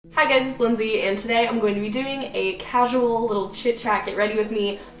Hi guys, it's Lindsay, and today I'm going to be doing a casual little chit chat, get ready with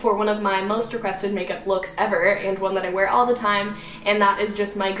me for one of my most requested makeup looks ever, and one that I wear all the time, and that is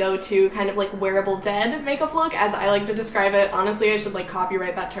just my go-to kind of like wearable dead makeup look, as I like to describe it. Honestly, I should like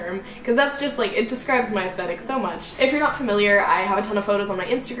copyright that term, because that's just like, it describes my aesthetic so much. If you're not familiar, I have a ton of photos on my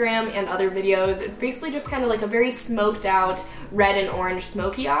Instagram and other videos. It's basically just kind of like a very smoked out red and orange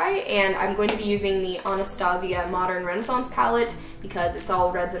smoky eye, and I'm going to be using the ABH Modern Renaissance palette because it's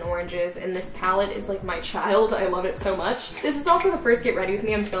all reds and oranges, and this palette is like my child. I love it so much. This is also the first get ready with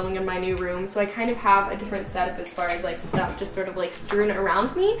me I'm filming in my new room, so I kind of have a different setup as far as like stuff just sort of like strewn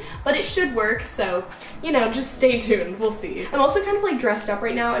around me, but it should work, so you know, just stay tuned, we'll see. I'm also kind of like dressed up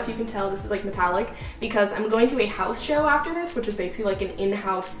right now. If you can tell, this is like metallic because I'm going to a house show after this, which is basically like an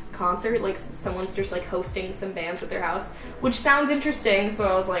in-house concert, like someone's just like hosting some bands at their house, which sounds interesting, so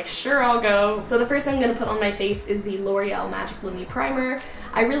I was like, sure, I'll go. So the first thing I'm gonna put on my face is the L'Oreal Magic Lumi Primer.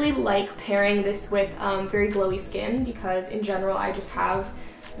 I really like pairing this with very glowy skin because in general I just have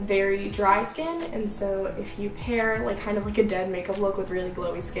very dry skin, and so if you pair like kind of like a dead makeup look with really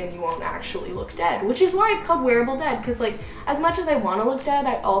glowy skin, you won't actually look dead, which is why it's called wearable dead, because like as much as I want to look dead,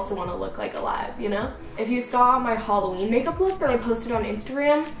 I also want to look like alive, you know? If you saw my Halloween makeup look that I posted on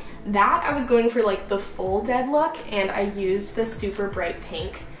Instagram, that I was going for like the full dead look, and I used the super bright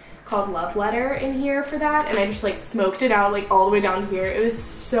pink called Love Letter in here for that, and I just like smoked it out like all the way down here. It was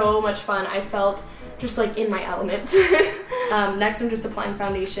so much fun. I felt just like in my element. Next I'm just applying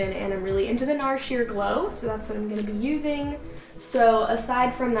foundation, and I'm really into the Nars Sheer Glow, so that's what I'm going to be using. So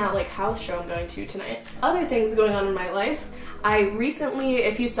aside from that like house show I'm going to tonight, other things going on in my life. I recently,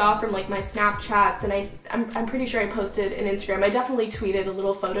 if you saw from like my Snapchats, and I'm pretty sure I posted an Instagram, I definitely tweeted a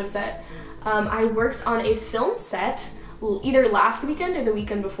little photo set. I worked on a film set either last weekend or the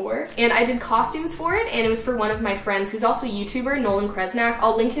weekend before, and I did costumes for it, and it was for one of my friends who's also a YouTuber, Nolan Kresnak.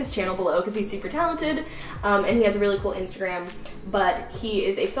 I'll link his channel below because he's super talented, and he has a really cool Instagram, but he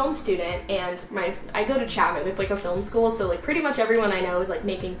is a film student, and I go to Chapman, it's like a film school, so like pretty much everyone I know is like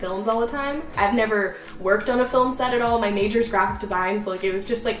making films all the time. I've never worked on a film set at all. My major is graphic design, so like it was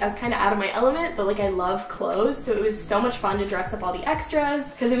just like I was kind of out of my element, but like I love clothes, so it was so much fun to dress up all the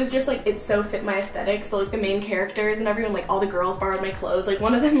extras because it was just like it so fit my aesthetic. So like the main characters and everyone, like all the girls borrowed my clothes. Like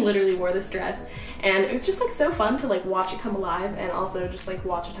one of them literally wore this dress, and it was just like so fun to like watch it come alive, and also just like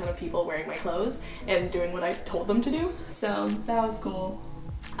watch a ton of people wearing my clothes and doing what I told them to do. So that was cool.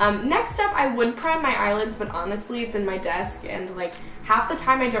 Next up, I would prime my eyelids, but honestly it's in my desk, and like half the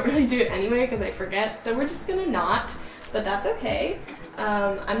time I don't really do it anyway because I forget, so we're just gonna not, but that's okay.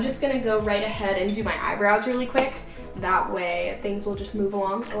 I'm just gonna go right ahead and do my eyebrows really quick. That way things will just move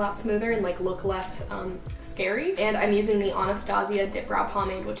along a lot smoother and like look less scary. And I'm using the Anastasia Dip Brow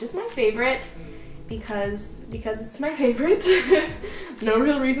Pomade, which is my favorite because it's my favorite. No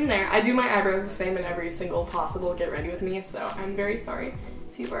real reason there. I do my eyebrows the same in every single possible get ready with me, so I'm very sorry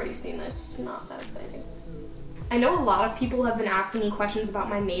if you've already seen this. It's not that exciting. I know a lot of people have been asking me questions about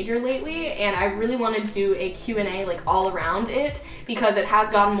my major lately, and I really want to do a Q&A like all around it because it has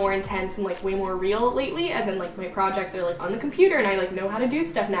gotten more intense and like way more real lately, as in like my projects are like on the computer and I like know how to do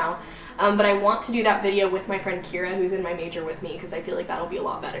stuff now. But I want to do that video with my friend Kira, who's in my major with me, because I feel like that'll be a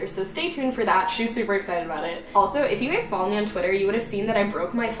lot better. So stay tuned for that. She's super excited about it. Also, if you guys follow me on Twitter, you would have seen that I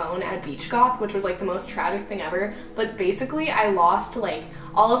broke my phone at Beach Goth, which was like the most tragic thing ever. But basically I lost like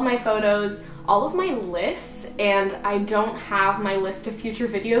all of my photos, all of my lists, and I don't have my list of future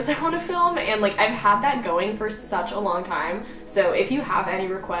videos I want to film, and like I've had that going for such a long time. So if you have any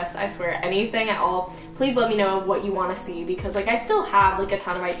requests, I swear anything at all, please let me know what you want to see, because like I still have like a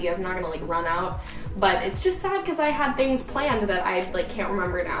ton of ideas. I'm not gonna like run out, but it's just sad because I had things planned that I like can't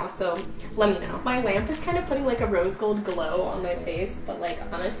remember now, so let me know. My lamp is kind of putting like a rose gold glow on my face, but like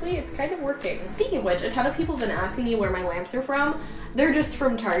honestly it's kind of working. Speaking of which, a ton of people have been asking me where my lamps are from. They're just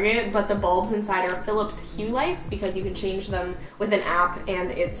from Target, but the bulbs inside are Philips Hue lights because you can change them with an app,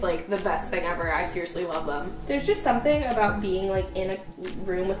 and it's like the best thing ever. I seriously love them. There's just something about being like in a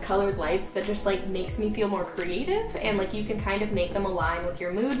room with colored lights that just like makes me feel more creative, and like you can kind of make them align with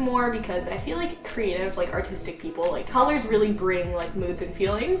your mood more, because I feel like creative, like artistic people, like colors really bring like moods and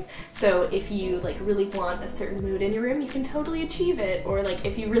feelings. So if you like really want a certain mood in your room, you can totally achieve it. Or like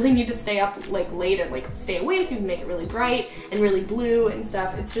if you really need to stay up like late and like stay awake, you can make it really bright and really blue and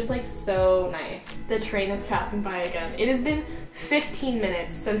stuff. It's just like so nice. The train is passing by again. It has been 15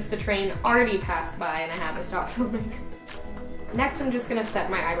 minutes since the train already passed by and I had to stop filming. Next, I'm just gonna set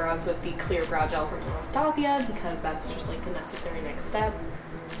my eyebrows with the clear brow gel from Anastasia because that's just like the necessary next step.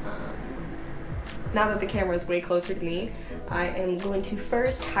 Now that the camera is way closer to me, I am going to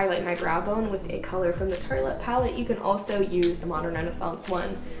first highlight my brow bone with a color from the Tartelette palette. You can also use the Modern Renaissance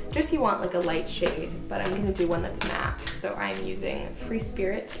one, just so you want like a light shade, but I'm gonna do one that's matte. So I'm using Free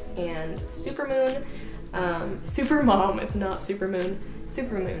Spirit and Supermoon. Super Mom, it's not Supermoon.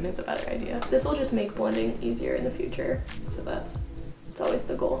 Supermoon is a better idea. This will just make blending easier in the future, so it's always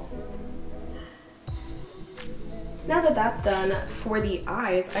the goal. Now that that's done, for the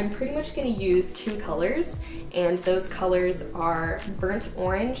eyes, I'm pretty much going to use two colors, and those colors are Burnt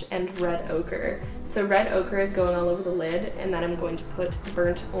Orange and Red Ochre. So Red Ochre is going all over the lid, and then I'm going to put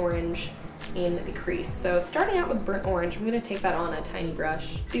Burnt Orange in the crease. So starting out with Burnt Orange, I'm going to take that on a tiny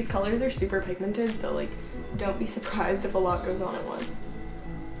brush. These colors are super pigmented, so like, don't be surprised if a lot goes on at once.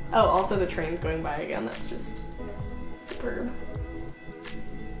 Oh, also the train's going by again, that's just superb.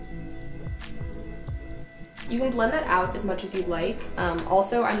 You can blend that out as much as you'd like.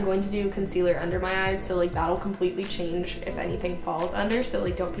 Also, I'm going to do concealer under my eyes, so like that'll completely change if anything falls under, so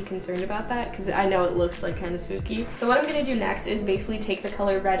like don't be concerned about that, because I know it looks like kind of spooky. So what I'm going to do next is basically take the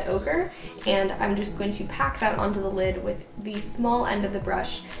color Red Ochre, and I'm just going to pack that onto the lid with the small end of the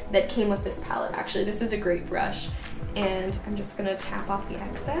brush that came with this palette. Actually, this is a great brush, and I'm just going to tap off the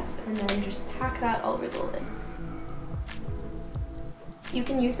excess and then just pack that all over the lid. You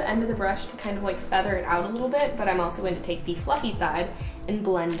can use the end of the brush to kind of like feather it out a little bit, but I'm also going to take the fluffy side and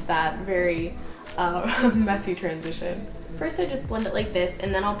blend that very messy transition. First I just blend it like this,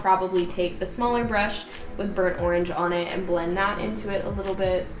 and then I'll probably take the smaller brush with Burnt Orange on it and blend that into it a little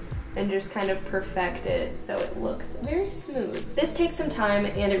bit and just kind of perfect it so it looks very smooth. This takes some time,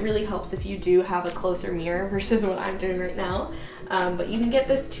 and it really helps if you do have a closer mirror versus what I'm doing right now. But you can get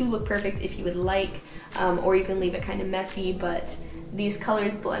this to look perfect if you would like, or you can leave it kind of messy, but these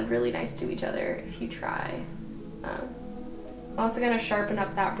colors blend really nice to each other if you try. I'm also going to sharpen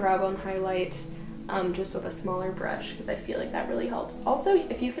up that brow bone highlight just with a smaller brush, because I feel like that really helps. Also,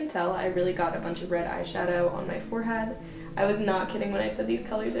 if you can tell, I really got a bunch of red eyeshadow on my forehead. I was not kidding when I said these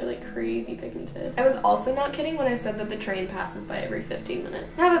colors are like crazy pigmented. I was also not kidding when I said that the train passes by every 15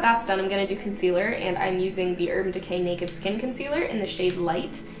 minutes. Now that that's done, I'm going to do concealer, and I'm using the Urban Decay Naked Skin Concealer in the shade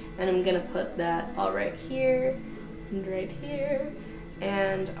Light, and I'm going to put that all right here, and right here,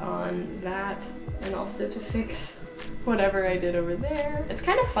 and on that, and also to fix whatever I did over there. It's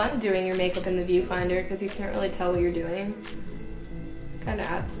kind of fun doing your makeup in the viewfinder because you can't really tell what you're doing. Kind of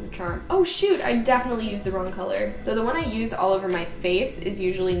adds to the charm. Oh shoot, I definitely used the wrong color. So the one I use all over my face is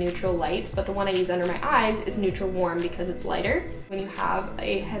usually neutral light, but the one I use under my eyes is neutral warm because it's lighter. When you have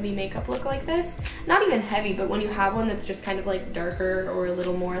a heavy makeup look like this, not even heavy, but when you have one that's just kind of like darker or a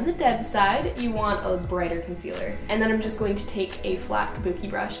little more on the dead side, you want a brighter concealer. And then I'm just going to take a flat kabuki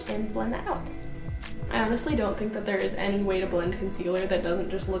brush and blend that out. I honestly don't think that there is any way to blend concealer that doesn't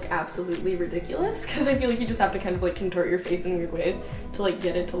just look absolutely ridiculous, because I feel like you just have to kind of like contort your face in weird ways to like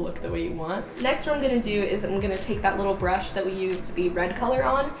get it to look the way you want. Next, what I'm going to do is I'm going to take that little brush that we used the red color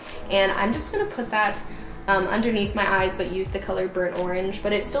on, and I'm just going to put that underneath my eyes, but use the color Burnt Orange,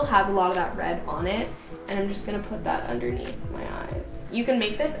 but it still has a lot of that red on it, and I'm just going to put that underneath my eyes. You can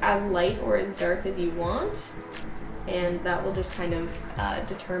make this as light or as dark as you want, and that will just kind of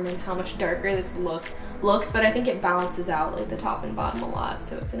determine how much darker this looks, but I think it balances out like the top and bottom a lot,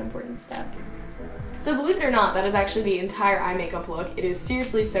 so it's an important step. So believe it or not, that is actually the entire eye makeup look. It is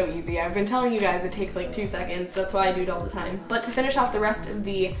seriously so easy. I've been telling you guys it takes like 2 seconds, that's why I do it all the time. But to finish off the rest of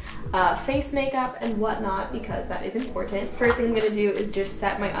the face makeup and whatnot, because that is important, first thing I'm going to do is just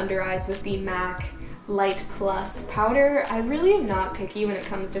set my under eyes with the MAC Light Plus powder. I really am not picky when it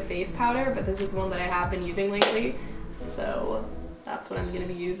comes to face powder, but this is one that I have been using lately, so that's what I'm going to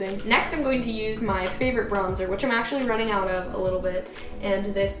be using. Next, I'm going to use my favorite bronzer, which I'm actually running out of a little bit,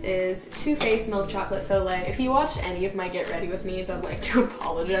 and this is Too Faced Milk Chocolate Soleil. If you watched any of my Get Ready With Me's, I'd like to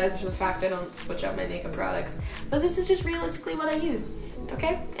apologize for the fact I don't switch up my makeup products, but this is just realistically what I use,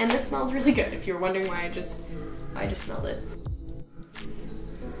 okay? And this smells really good, if you're wondering why I just smelled it.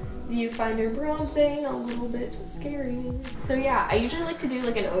 Viewfinder bronzing, a little bit scary. So yeah, I usually like to do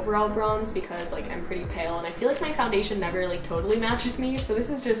like an overall bronze because like I'm pretty pale and I feel like my foundation never like totally matches me, so this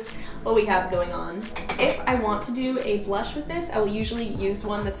is just what we have going on. If I want to do a blush with this, I will usually use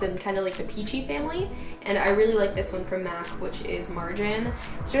one that's in kind of like the peachy family, and I really like this one from MAC, which is Margin.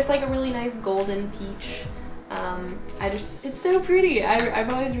 It's just like a really nice golden peach. It's so pretty. I've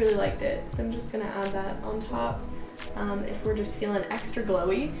always really liked it, so I'm just gonna add that on top if we're just feeling extra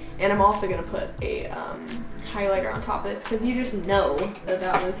glowy. And I'm also gonna put a highlighter on top of this because you just know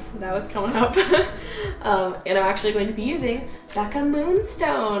that was coming up. And I'm actually going to be using Becca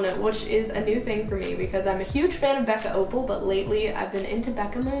Moonstone, which is a new thing for me because I'm a huge fan of Becca Opal, but lately I've been into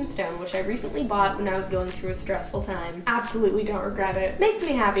Becca Moonstone, which I recently bought when I was going through a stressful time. Absolutely don't regret it. Makes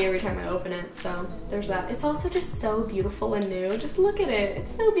me happy every time I open it, so there's that. It's also just so beautiful and new. Just look at it.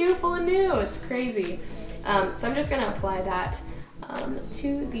 It's so beautiful and new. It's crazy. So I'm just gonna apply that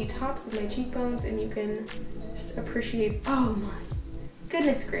to the tops of my cheekbones, and you can just appreciate, oh my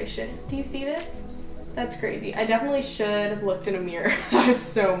goodness gracious. Do you see this? That's crazy. I definitely should have looked in a mirror. That is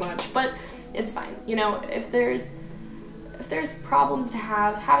so much, but it's fine. You know, if there's problems to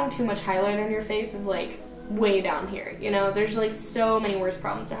having too much highlighter on your face is like way down here. You know, there's like so many worse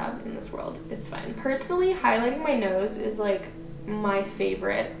problems to have in this world. It's fine. Personally, highlighting my nose is like my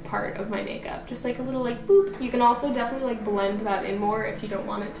favorite part of my makeup. Just like a little like boop. You can also definitely like blend that in more if you don't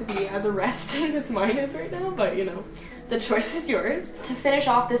want it to be as arresting as mine is right now, but you know, the choice is yours. To finish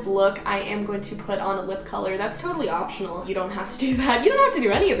off this look, I am going to put on a lip color. That's totally optional. You don't have to do that. You don't have to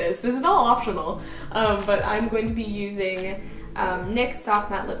do any of this. This is all optional. But I'm going to be using NYX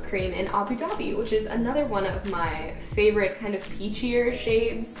Soft Matte Lip Cream in Abu Dhabi, which is another one of my favorite kind of peachier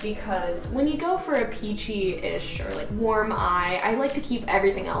shades, because when you go for a peachy-ish or like warm eye, I like to keep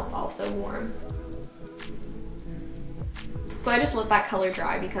everything else also warm. So I just let that color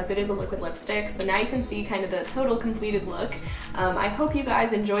dry because it is a liquid lipstick. So now you can see kind of the total completed look. I hope you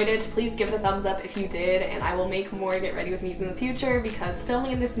guys enjoyed it. Please give it a thumbs up if you did, and I will make more Get Ready With Me's in the future because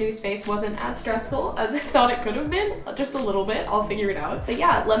filming in this new space wasn't as stressful as I thought it could have been. Just a little bit, I'll figure it out. But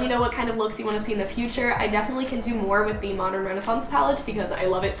yeah, let me know what kind of looks you want to see in the future. I definitely can do more with the Modern Renaissance palette because I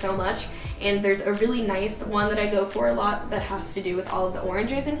love it so much. And there's a really nice one that I go for a lot that has to do with all of the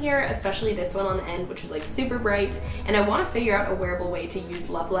oranges in here, especially this one on the end, which is like super bright. And I want to figure out a wearable way to use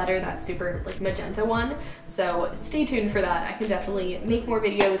Love Letter, that super like magenta one. So stay tuned for that. I can definitely make more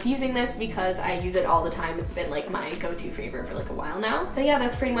videos using this because I use it all the time. It's been like my go-to favorite for like a while now. But yeah,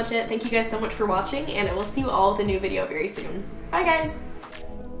 that's pretty much it. Thank you guys so much for watching, and I will see you all with a new video very soon. Bye guys!